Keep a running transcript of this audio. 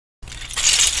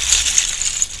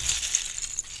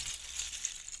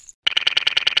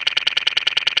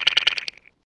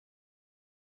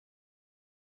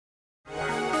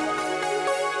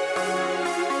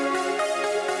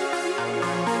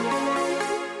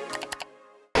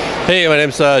Hey, my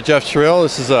name's Jeff Churill.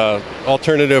 This is a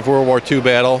alternative World War II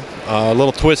battle. A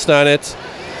little twist on it,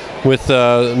 with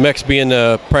mechs being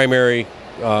the primary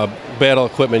battle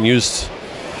equipment used.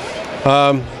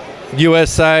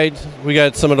 U.S. side, we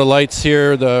got some of the lights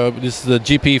here. This is the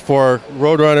GP4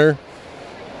 Roadrunner.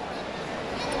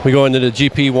 We go into the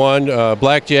GP1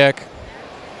 Blackjack,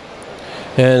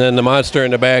 and then the monster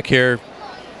in the back here,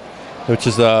 which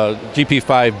is the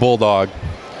GP5 Bulldog.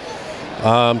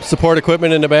 Support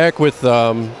equipment in the back with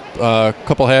a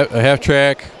couple half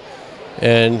track,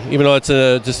 and even though it's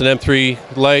just an M3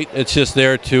 light, it's just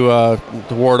there to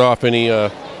ward off any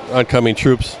oncoming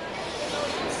troops.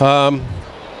 Going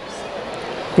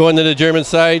to the German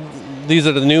side, these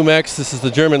are the new mechs. This is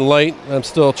the German light. I'm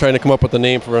still trying to come up with a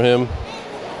name for him.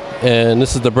 And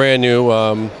this is the brand new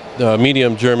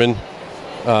medium German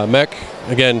mech.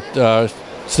 Again,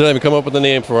 still haven't come up with a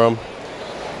name for him.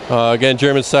 Again,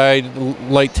 German side,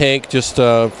 light tank just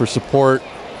for support.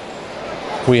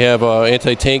 We have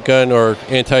anti-tank gun or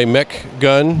anti-mech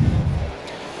gun.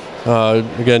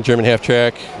 Again, German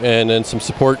half-track, and then some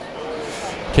support,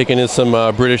 taking in some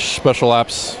British special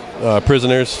ops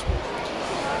prisoners.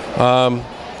 The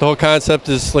whole concept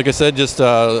is, like I said, just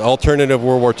alternative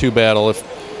World War II battle.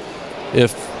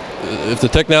 If the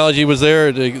technology was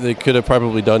there, they could have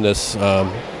probably done this.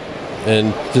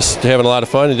 And just having a lot of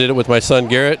fun. I did it with my son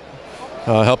Garrett.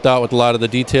 Helped out with a lot of the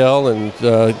detail and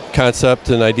concept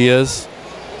and ideas,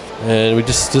 and we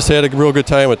just had a real good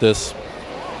time with this.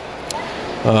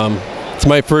 It's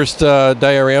my first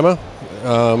diorama,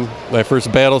 my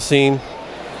first battle scene,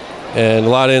 and a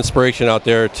lot of inspiration out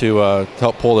there to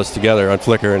help pull this together on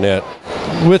Flickr and that.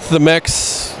 With the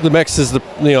mechs is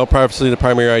obviously the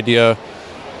primary idea.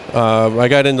 I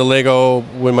got into Lego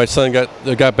when my son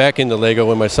got back into Lego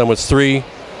when my son was 3,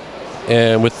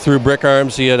 and through Brick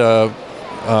Arms he had a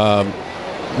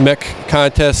mech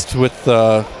contest with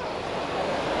the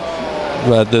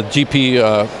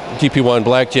GP1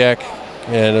 Blackjack,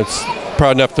 and it's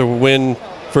proud enough to win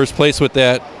first place with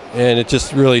that, and it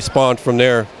just really spawned from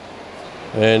there.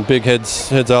 And big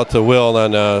heads out to Will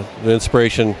on the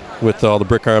inspiration with all the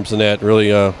Brick Arms and that.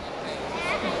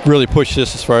 Really pushed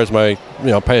this as far as my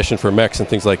passion for mechs and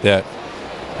things like that,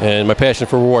 and my passion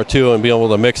for World War II and being able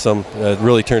to mix them. It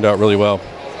really turned out really well.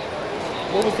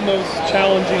 What was the most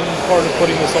challenging part of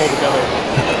putting this all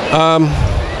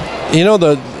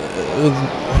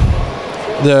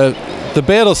together? The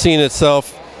battle scene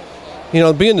itself,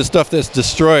 being the stuff that's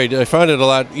destroyed, I found it a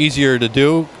lot easier to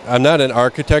do. I'm not an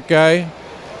architect guy,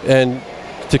 and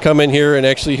to come in here and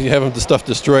actually have the stuff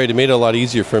destroyed, it made it a lot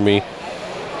easier for me.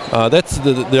 That's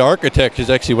the architect is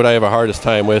actually what I have a hardest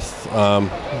time with.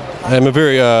 I'm a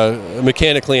very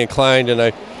mechanically inclined,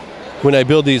 and when I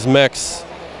build these mechs,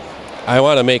 I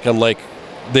want to make them like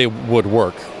they would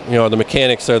work. The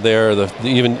mechanics are there,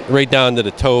 even right down to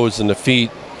the toes and the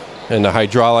feet and the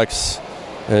hydraulics,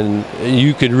 and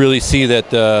you could really see that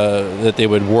they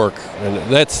would work. And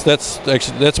that's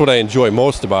what I enjoy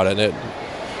most about it.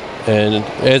 And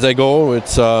as I go,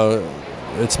 it's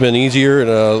been easier and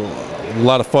a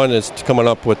lot of fun is coming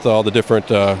up with all the different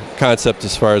concepts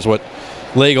as far as what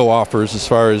Lego offers as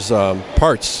far as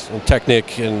parts and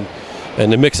Technic and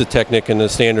the mix of Technic and the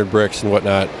standard bricks and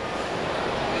whatnot.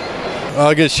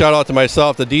 I'll give a shout out to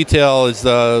myself. The detail is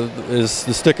the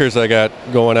stickers I got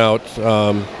going out,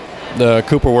 the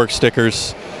Cooperworks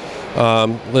stickers.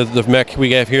 The mech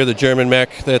we have here, the German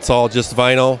mech, that's all just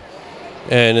vinyl,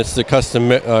 and it's the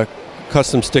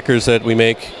custom stickers that we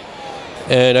make.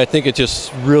 And I think it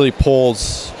just really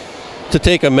pulls to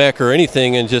take a mech or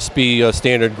anything and just be a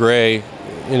standard gray.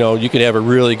 You can have a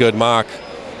really good mock,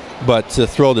 but to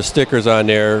throw the stickers on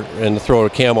there and to throw a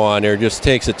camo on there just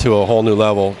takes it to a whole new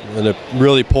level. And it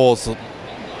really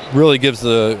gives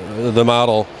the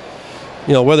model,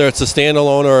 whether it's a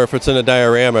standalone or if it's in a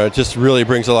diorama, it just really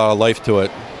brings a lot of life to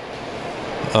it.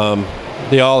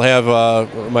 They all have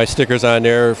my stickers on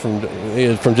there, from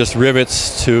just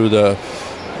rivets to the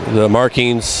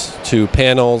markings to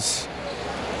panels,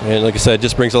 and like I said, it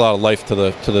just brings a lot of life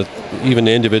to even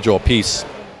the individual piece.